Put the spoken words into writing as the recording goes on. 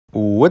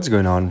What's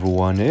going on,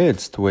 everyone?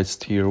 It's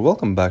Twist here.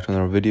 Welcome back to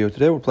another video.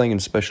 Today we're playing in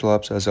Special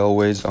Ops as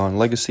always on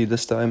Legacy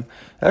this time.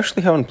 I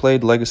actually haven't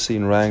played Legacy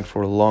in Ranked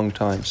for a long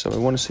time, so I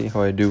want to see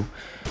how I do.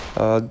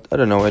 I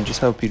don't know, I just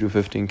have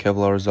P215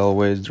 Kevlar as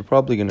always. They're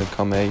probably going to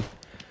come A,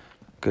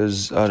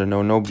 because, I don't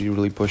know, nobody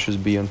really pushes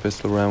B on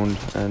pistol round,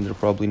 and they're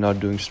probably not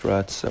doing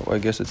strats, so I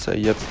guess it's a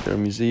yep, they're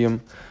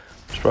museum.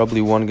 There's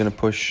probably one going to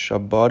push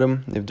up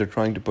bottom. If they're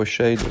trying to push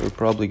A, they're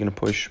probably going to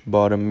push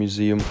bottom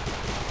museum.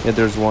 Yeah,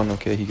 there's one.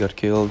 Okay, he got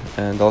killed.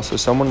 And also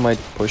someone might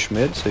push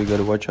mid, so you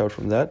gotta watch out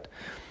from that.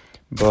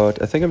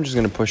 But I think I'm just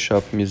gonna push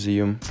up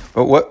museum.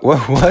 Oh,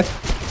 what?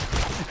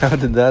 How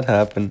did that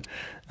happen?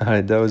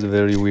 Alright, that was a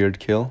very weird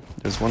kill.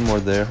 There's one more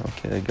there.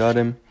 Okay, I got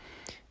him.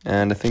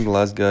 And I think the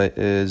last guy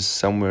is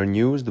somewhere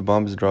news. The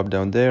bomb is dropped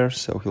down there,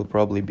 so he'll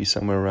probably be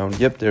somewhere around.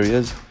 Yep, there he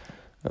is.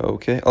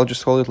 Okay, I'll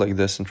just hold it like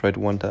this and try to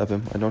one-tap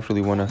him. I don't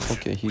really wanna...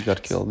 Okay, he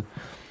got killed.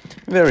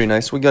 Very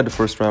nice. We got the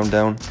first round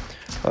down.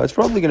 It's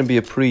probably going to be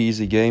a pretty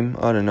easy game.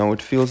 I don't know.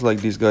 It feels like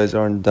these guys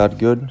aren't that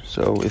good.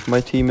 So if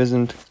my team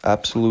isn't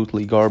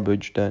absolutely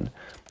garbage, then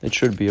it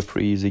should be a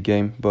pretty easy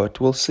game. But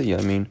we'll see.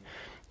 I mean,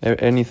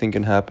 anything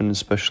can happen in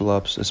Special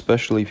Ops,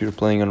 especially if you're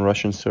playing on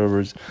Russian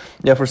servers.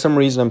 Yeah, for some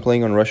reason I'm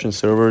playing on Russian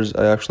servers.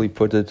 I actually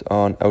put it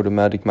on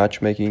automatic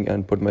matchmaking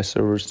and put my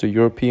servers to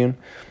European.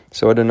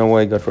 So I don't know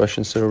why I got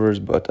Russian servers,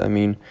 but I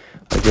mean,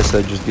 I guess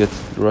I just get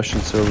Russian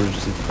servers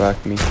just to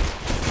track me.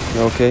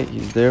 Okay,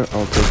 he's there.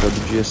 I'll take out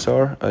the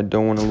GSR. I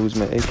don't want to lose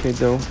my AK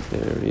though.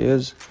 There he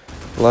is.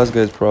 The last guy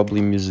is probably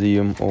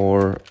museum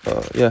or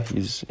yeah,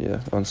 he's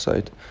on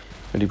site.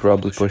 And he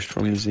probably pushed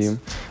from museum.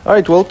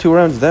 Alright, well, 2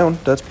 rounds down.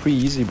 That's pretty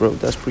easy, bro.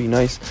 That's pretty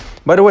nice.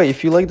 By the way,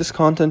 if you like this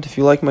content, if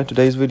you like my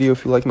today's video,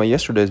 if you like my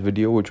yesterday's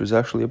video, which was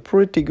actually a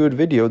pretty good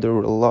video, there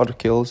were a lot of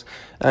kills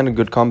and a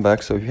good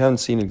comeback, so if you haven't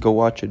seen it, go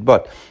watch it.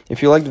 But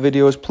if you like the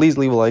videos, please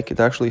leave a like.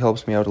 It actually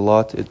helps me out a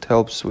lot. It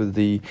helps with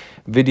the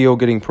video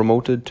getting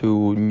promoted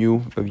to new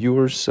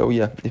viewers. So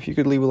yeah, if you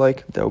could leave a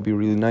like, that would be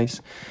really nice.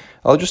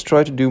 I'll just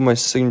try to do my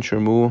signature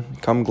move,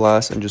 come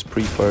glass, and just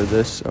pre-fire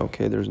this.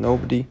 Okay, there's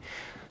nobody.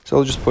 So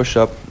I'll just push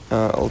up.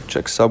 I'll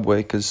check subway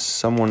because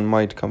someone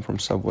might come from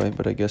subway,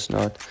 but I guess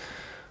not.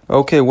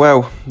 Okay,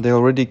 wow, they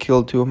already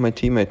killed 2 of my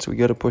teammates. We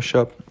gotta push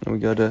up and we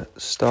gotta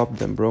stop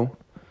them, bro.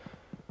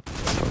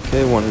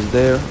 Okay, one is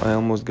there. I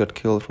almost got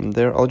killed from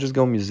there. I'll just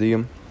go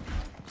museum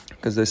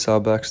because they saw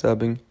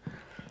backstabbing.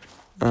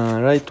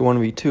 Alright,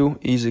 1v2,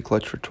 easy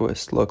clutch for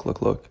twist.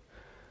 Look.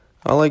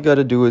 All I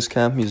gotta do is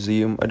camp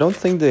museum. I don't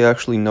think they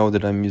actually know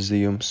that I'm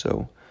museum,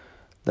 so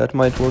that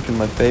might work in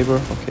my favor.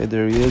 Okay,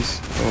 there he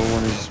is. Oh,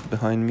 one is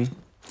behind me.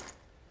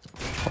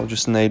 I'll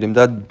just nade him.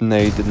 That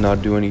nade did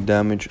not do any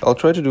damage. I'll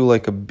try to do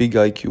like a big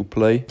IQ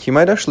play. He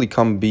might actually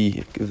come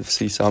B if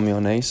he saw me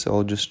on A, so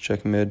I'll just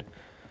check mid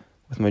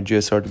with my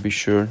GSR to be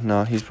sure.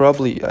 Nah, he's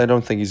probably... I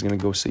don't think he's gonna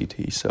go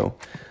CT, so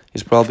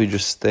he's probably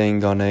just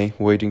staying on A,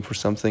 waiting for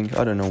something.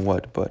 I don't know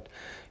what, but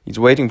he's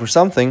waiting for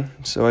something,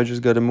 so I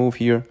just gotta move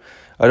here.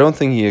 I don't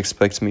think he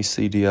expects me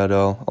CD at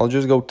all. I'll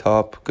just go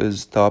top,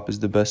 because top is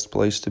the best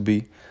place to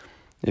be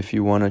if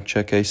you want to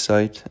check A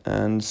site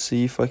and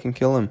see if I can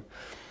kill him.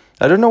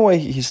 I don't know why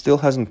he still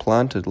hasn't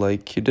planted.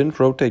 Like, he didn't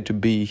rotate to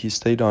B, he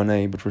stayed on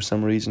A, but for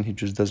some reason he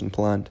just doesn't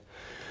plant.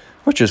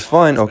 Which is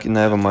fine. Okay,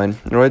 never mind.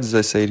 Right as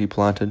I say it, he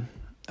planted.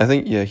 I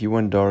think, yeah, he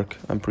went dark,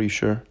 I'm pretty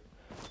sure.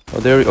 Oh,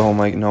 there, oh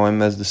my, no, I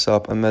messed this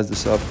up. I'm gonna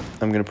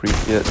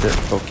yeah,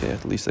 there, okay,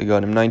 at least I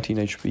got him, 19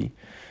 HP.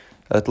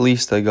 At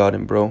least I got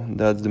him, bro.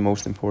 That's the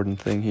most important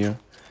thing here.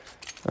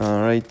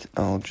 Alright,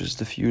 I'll just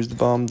defuse the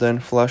bomb, then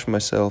flash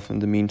myself in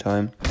the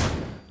meantime.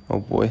 Oh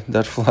boy,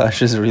 that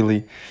flash is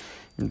really...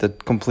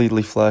 That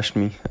completely flashed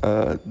me.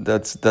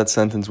 That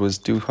sentence was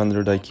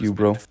 200 IQ,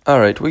 bro.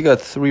 Alright, we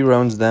got 3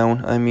 rounds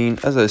down. I mean,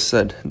 as I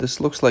said, this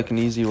looks like an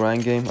easy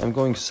rank game. I'm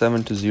going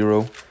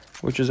 7-0,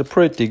 which is a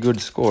pretty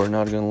good score,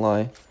 not gonna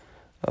lie.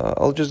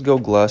 I'll just go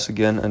glass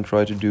again and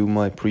try to do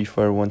my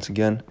pre-fire once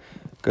again.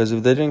 Because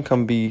if they didn't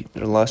come B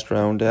their last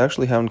round, they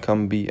actually haven't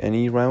come B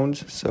any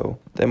rounds, so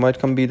they might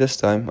come B this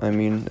time. I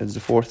mean, it's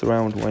the 4th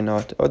round, why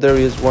not? Oh, there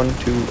he is, 1,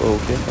 2,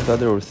 okay. I thought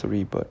there were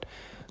 3, but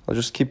I'll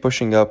just keep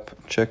pushing up,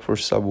 check for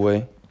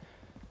subway.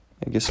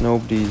 I guess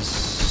nobody's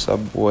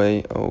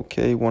subway.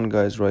 Okay, one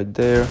guy's right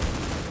there.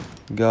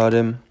 Got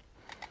him.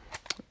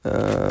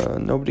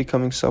 Nobody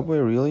coming subway,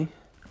 really?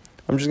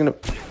 I'm just gonna...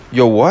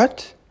 Yo,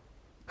 what?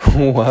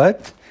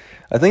 What?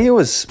 I think it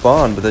was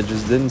spawn, but I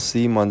just didn't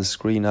see him on the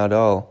screen at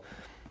all.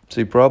 So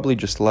he probably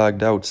just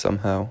lagged out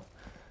somehow.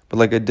 But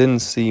like I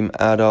didn't see him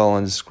at all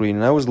on the screen.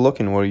 And I was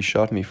looking where he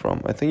shot me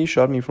from. I think he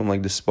shot me from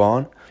like the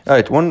spawn.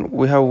 Alright,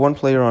 we have 1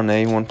 player on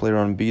A, 1 player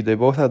on B. They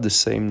both have the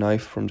same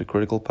knife from the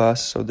critical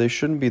pass. So they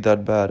shouldn't be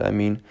that bad. I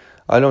mean,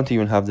 I don't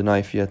even have the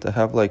knife yet. I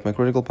have like, my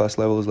critical pass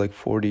level is like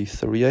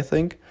 43, I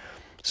think.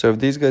 So if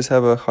these guys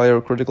have a higher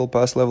critical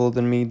pass level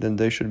than me, then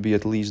they should be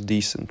at least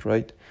decent,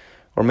 right?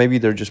 Or maybe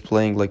they're just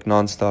playing like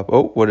non-stop.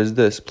 Oh, what is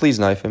this? Please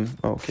knife him.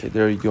 Okay,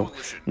 there you go.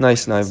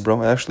 Nice knife,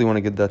 bro. I actually want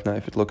to get that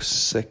knife. It looks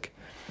sick.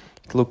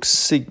 It looks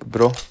sick,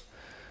 bro.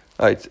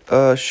 Alright,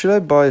 should I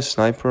buy a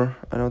sniper?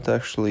 I don't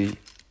actually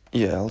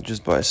Yeah, I'll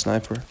just buy a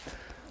sniper.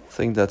 I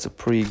think that's a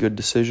pretty good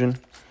decision.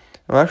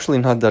 I'm actually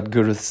not that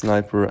good with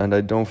sniper, and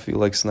I don't feel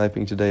like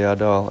sniping today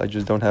at all. I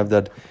just don't have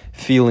that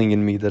feeling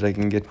in me that I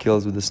can get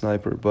kills with the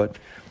sniper, but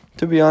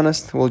to be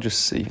honest, we'll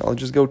just see. I'll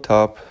just go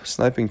top.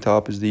 Sniping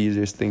top is the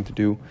easiest thing to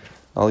do.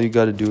 All you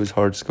gotta do is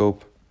hard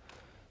scope.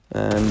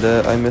 And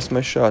I missed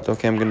my shot.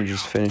 Okay, I'm gonna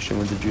just finish him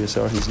with the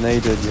GSR. He's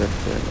naded. Yep,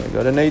 I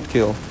got a nade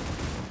kill.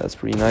 That's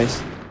pretty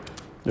nice.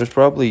 There's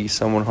probably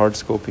someone hard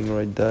scoping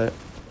right there.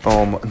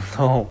 Oh my,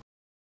 no.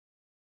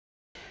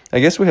 I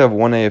guess we have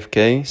one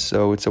AFK,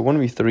 so it's a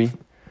 1v3.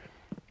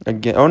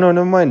 Again, oh no,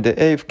 never mind. The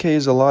AFK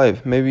is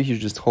alive. Maybe he's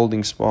just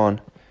holding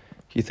spawn.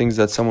 He thinks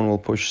that someone will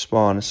push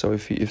spawn. So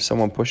if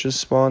someone pushes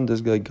spawn,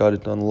 this guy got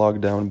it on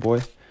lockdown,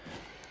 boy.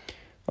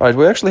 Alright,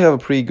 we actually have a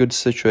pretty good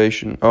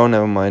situation. Oh,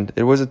 never mind.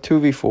 It was a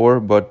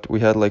 2v4, but we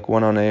had like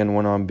one on A and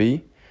one on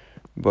B.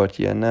 But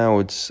yeah, now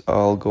it's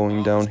all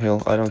going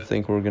downhill. I don't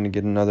think we're gonna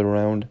get another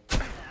round.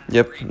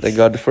 Yep, they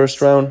got the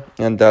first round,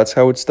 and that's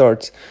how it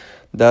starts.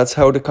 That's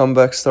how the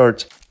comeback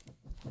starts.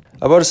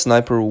 I bought a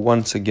sniper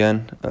once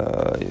again.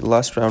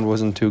 Last round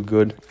wasn't too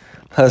good.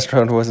 Last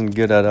round wasn't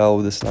good at all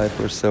with the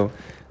sniper, so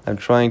I'm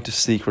trying to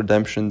seek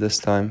redemption this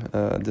time,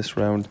 this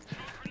round.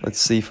 Let's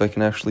see if I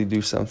can actually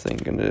do something.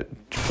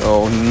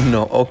 Oh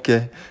no,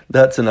 okay.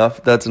 That's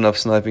enough. That's enough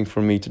sniping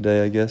for me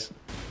today, I guess.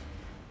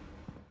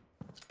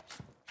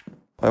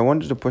 I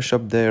wanted to push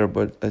up there,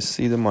 but I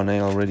see them on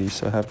A already,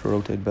 so I have to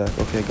rotate back.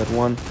 Okay, I got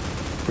one.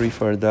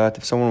 Pre-fire that.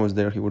 If someone was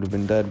there, he would have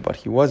been dead, but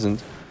he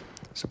wasn't.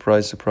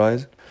 Surprise,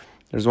 surprise.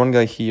 There's one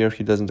guy here.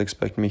 He doesn't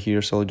expect me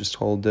here, so I'll just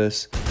hold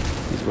this.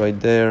 He's right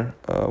there.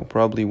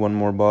 Probably one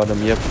more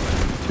bottom. Yep,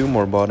 two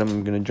more bottom.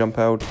 I'm gonna jump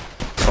out.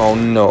 Oh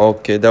no,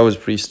 okay, that was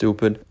pretty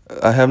stupid.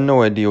 I have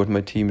no idea what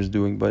my team is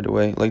doing, by the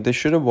way. Like, they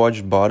should have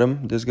watched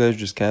bottom. This guy's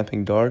just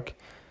camping dark.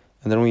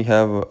 And then we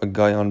have a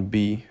guy on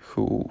B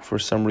who, for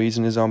some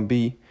reason, is on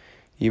B,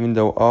 even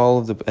though all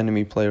of the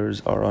enemy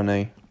players are on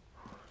A.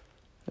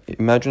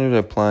 Imagine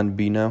if I planned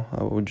B now.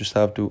 I would just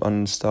have to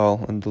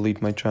uninstall and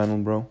delete my channel,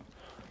 bro.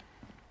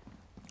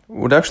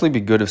 Would actually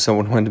be good if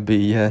someone went to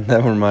B. Yeah,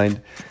 never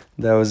mind.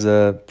 That was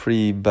a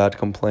pretty bad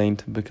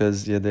complaint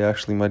because, yeah, they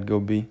actually might go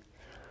B.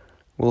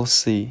 We'll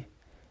see.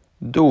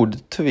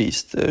 Dude,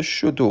 twist,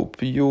 shut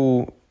up.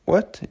 You,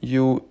 what?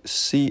 You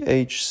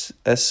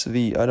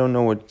CHSV. I don't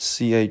know what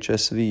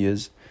CHSV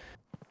is.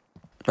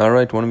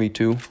 Alright,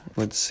 1v2.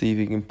 Let's see if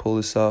he can pull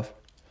this off.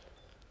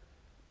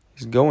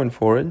 He's going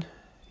for it.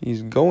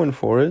 He's going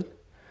for it.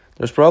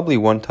 There's probably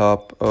one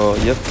top.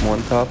 Yep,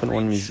 one top and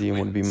one museum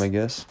would be my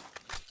guess.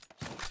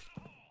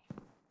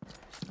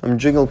 I'm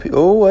jiggle pe-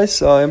 Oh, I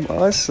saw him.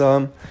 I saw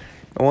him.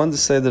 I wanted to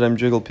say that I'm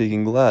jiggle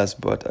peeking glass,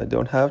 but I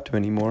don't have to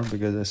anymore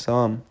because I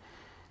saw him.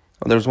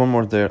 Oh, there's one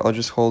more there. I'll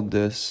just hold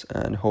this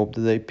and hope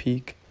that they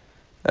peek.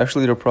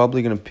 Actually, they're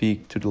probably going to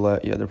peek to the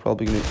left. Yeah, they're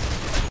probably going to...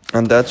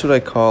 And that's what I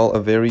call a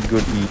very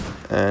good eat.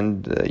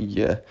 And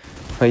yeah,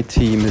 my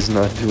team is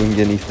not doing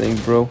anything,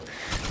 bro.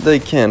 They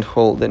can't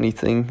hold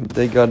anything.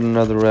 They got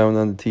another round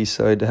on the T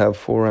side. They have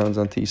 4 rounds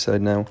on T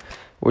side now,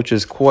 which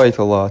is quite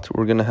a lot.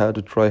 We're going to have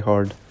to try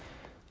hard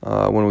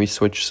when we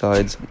switch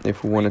sides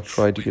if we want to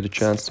try to get a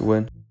chance to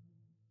win.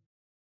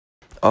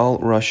 I'll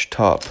rush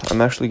top.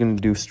 I'm actually going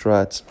to do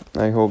strats.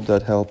 I hope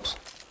that helps.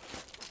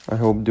 I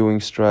hope doing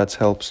strats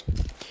helps.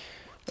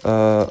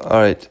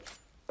 Alright.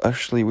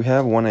 Actually, we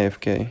have one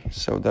AFK,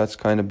 so that's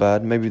kind of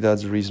bad. Maybe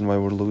that's the reason why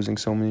we're losing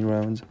so many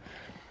rounds.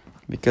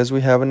 Because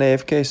we have an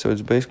AFK, so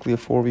it's basically a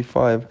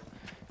 4v5.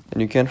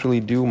 And you can't really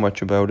do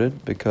much about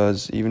it,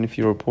 because even if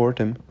you report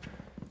him,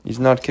 he's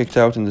not kicked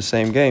out in the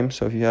same game.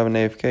 So if you have an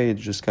AFK,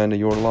 it's just kind of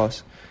your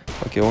loss.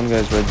 Okay, one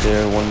guy's right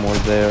there, one more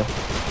there.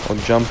 I'll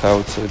jump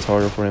out, so it's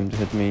harder for him to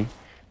hit me.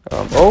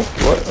 Oh,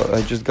 what?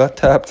 I just got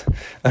tapped.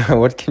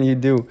 What can you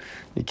do?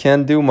 You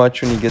can't do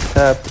much when you get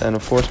tapped. And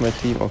of course my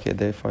team... Okay,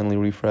 they finally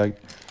refragged.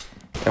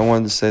 I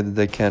wanted to say that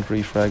they can't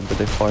refrag, but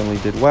they finally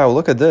did. Wow,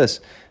 look at this.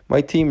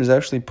 My team is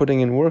actually putting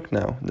in work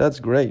now. That's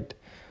great.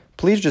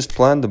 Please just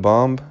plant the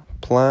bomb.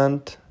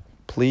 Plant,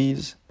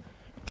 please.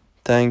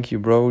 Thank you,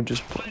 bro.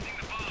 Just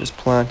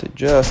plant it.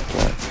 Just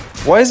plant.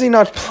 Why is he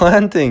not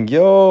planting?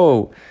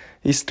 Yo,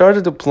 he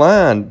started to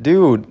plant.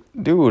 Dude,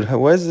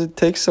 why does it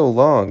take so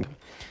long?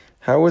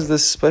 How is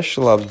this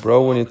special ops,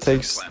 bro, when it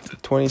takes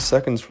 20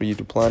 seconds for you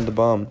to plant the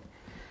bomb?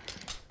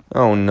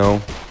 Oh,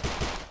 no.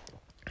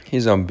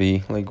 He's on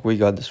B. Like, we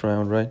got this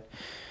round, right?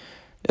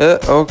 Yeah,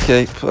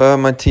 okay.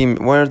 My team,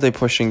 why are they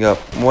pushing up?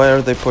 Why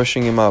are they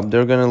pushing him up?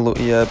 They're gonna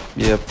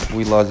yep,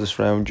 we lost this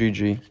round.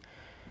 GG.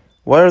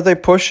 Why are they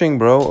pushing,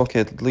 bro? Okay,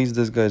 at least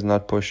this guy's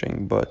not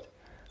pushing, but...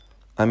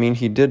 I mean,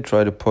 he did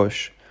try to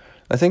push.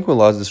 I think we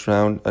lost this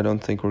round. I don't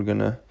think we're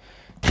gonna...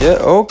 Yeah,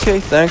 okay,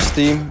 thanks,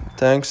 team.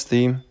 Thanks,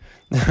 team.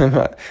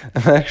 I'm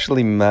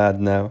actually mad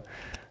now.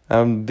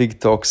 I'm big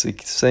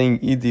toxic. Saying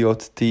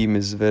idiot team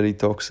is very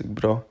toxic,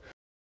 bro.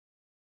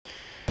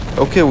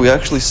 Okay, we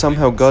actually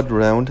somehow got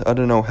around. I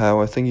don't know how.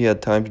 I think he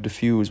had time to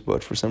defuse,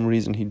 but for some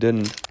reason he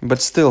didn't.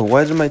 But still,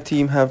 why did my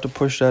team have to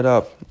push that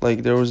up?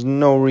 Like, there was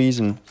no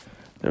reason.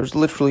 There was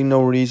literally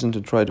no reason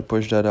to try to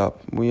push that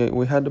up. We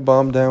had the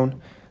bomb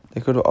down.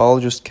 They could have all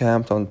just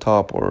camped on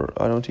top, or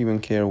I don't even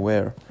care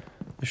where.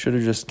 They should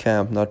have just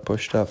camped, not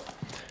pushed up.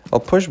 I'll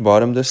push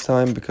bottom this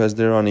time because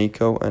they're on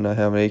eco and I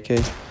have an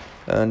AK.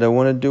 And I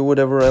want to do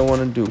whatever I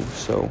want to do.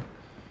 So,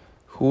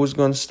 who's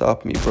going to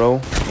stop me, bro?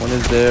 One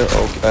is there.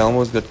 Okay, I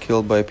almost got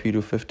killed by a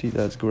P250.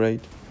 That's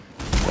great.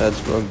 That's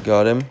good.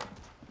 Got him.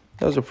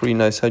 That was a pretty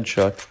nice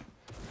headshot.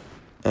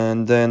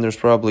 And then there's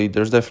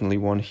definitely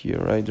one here,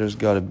 right? There's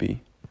got to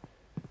be.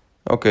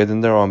 Okay,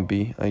 then they're on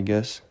B, I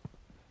guess.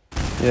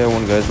 Yeah,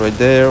 one guy's right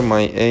there.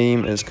 My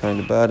aim is kind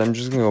of bad. I'm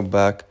just going to go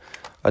back.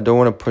 I don't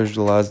want to push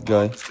the last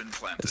guy.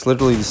 It's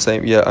literally the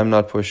same. Yeah, I'm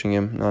not pushing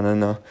him.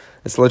 No.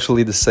 It's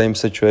literally the same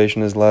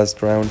situation as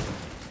last round,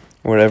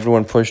 where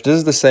everyone pushed. This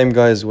is the same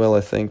guy as well,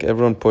 I think.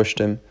 Everyone pushed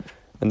him,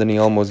 and then he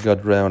almost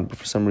got round, but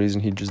for some reason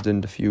he just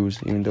didn't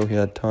defuse, even though he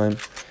had time.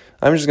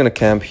 I'm just going to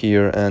camp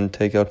here and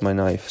take out my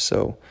knife,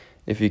 so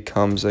if he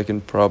comes, I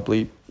can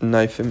probably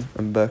knife him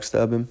and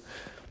backstab him.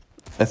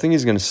 I think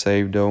he's going to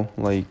save, though.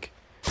 Like,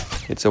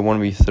 it's a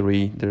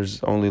 1v3.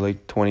 There's only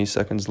like 20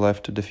 seconds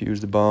left to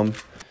defuse the bomb.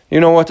 You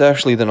know what?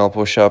 Actually, then I'll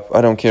push up.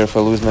 I don't care if I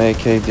lose my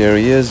AK. There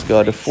he is.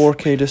 Got a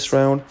 4K this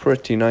round.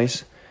 Pretty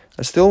nice.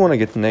 I still want to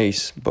get an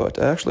ace, but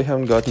I actually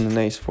haven't gotten an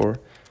ace for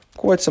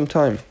quite some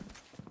time.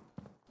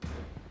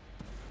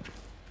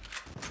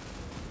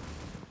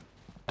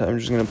 I'm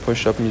just going to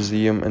push up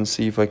museum and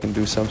see if I can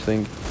do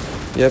something.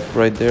 Yep,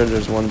 right there.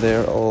 There's one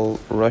there. I'll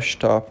rush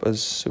top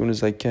as soon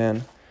as I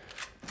can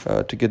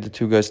to get the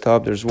two guys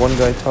top. There's one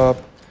guy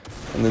top,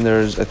 and then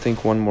there's, I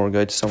think, one more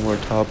guy somewhere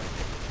top.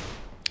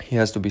 He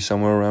has to be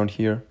somewhere around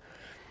here.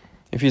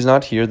 If he's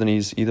not here, then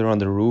he's either on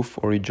the roof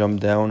or he jumped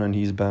down and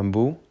he's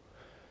bamboo.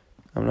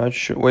 I'm not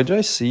sure. Wait, did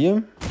I see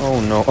him? Oh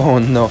no, oh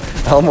no.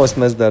 I almost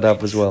messed that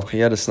up as well. He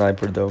had a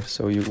sniper though,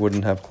 so you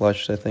wouldn't have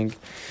clutched, I think.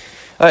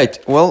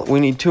 Alright, well,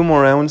 we need 2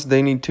 more rounds.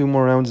 They need 2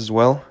 more rounds as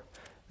well.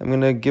 I'm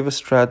gonna give a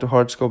strat to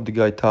hardscope the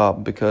guy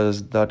top,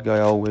 because that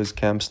guy always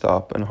camps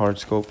top and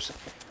hardscopes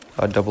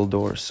double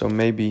doors. So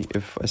maybe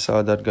if I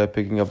saw that guy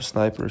picking up a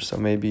sniper, so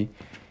maybe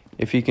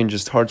if he can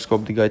just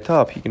hardscope the guy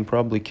top, he can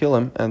probably kill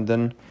him, and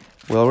then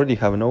we already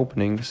have an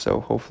opening,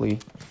 so hopefully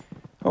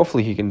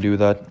he can do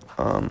that.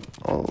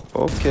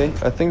 Okay,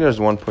 I think there's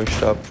one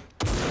pushed up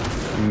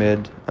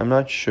mid. I'm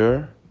not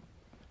sure.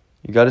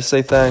 You gotta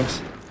say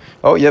thanks.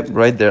 Oh, yep,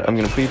 right there. I'm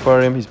gonna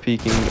pre-fire him. He's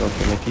peeking.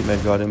 Okay, my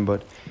teammate got him,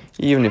 but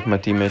even if my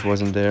teammate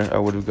wasn't there, I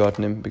would have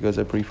gotten him because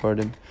I pre-fired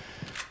him.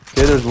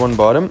 Okay, there's one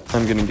bottom.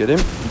 I'm gonna get him.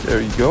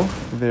 There you go.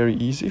 Very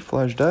easy.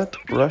 Flash that.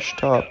 Rush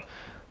top.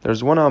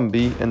 There's one on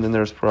B, and then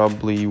there's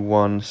probably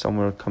one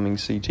somewhere coming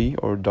CT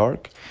or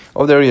dark.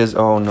 Oh, there he is.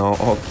 Oh, no.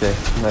 Okay.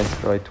 Nice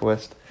try,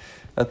 Twist.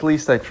 At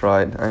least I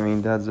tried. I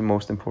mean, that's the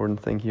most important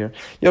thing here.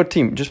 Yo,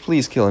 team, just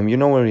please kill him. You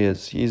know where he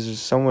is. He's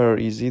somewhere.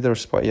 He's either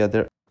spot. Yeah,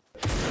 there.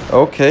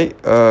 Okay.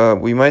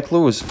 We might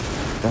lose.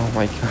 Oh,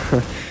 my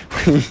God.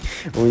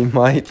 we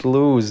might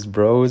lose,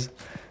 bros.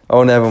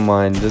 Oh, never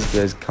mind. This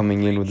guy's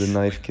coming in with a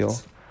knife kill.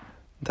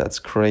 That's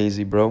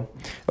crazy, bro.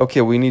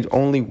 Okay, we need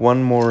only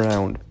 1 more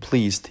round.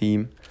 Please,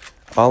 team.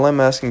 All I'm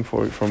asking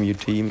for from you,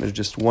 team, is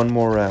just 1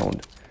 more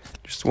round.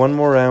 Just 1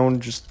 more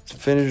round. Just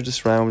finish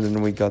this round and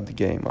then we got the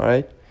game,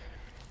 alright?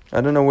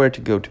 I don't know where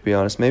to go, to be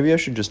honest. Maybe I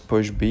should just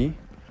push B.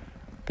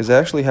 Because I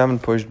actually haven't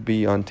pushed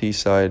B on T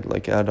side,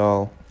 like, at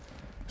all.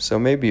 So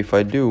maybe if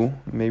I do,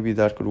 maybe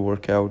that could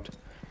work out.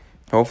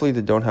 Hopefully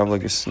they don't have,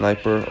 like, a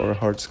sniper or a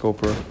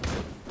hardscoper.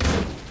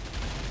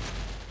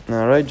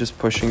 Alright, just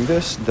pushing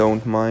this.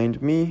 Don't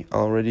mind me.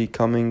 Already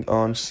coming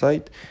on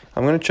site.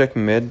 I'm gonna check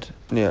mid.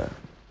 Yeah.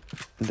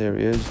 There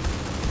he is.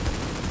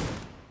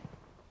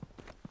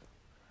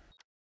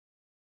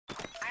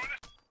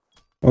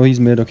 Oh,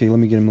 he's mid. Okay, let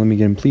me get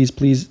him. Please.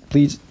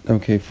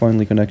 Okay,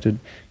 finally connected.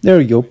 There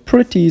we go.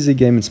 Pretty easy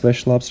game in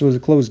Special Ops. It was a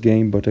close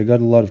game, but I got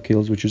a lot of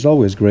kills, which is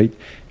always great,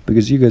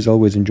 because you guys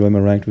always enjoy my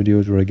ranked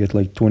videos where I get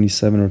like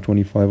 27 or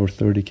 25 or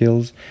 30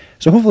 kills.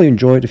 So hopefully you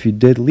enjoyed. If you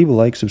did, leave a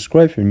like,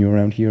 subscribe if you're new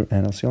around here,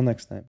 and I'll see you all next time.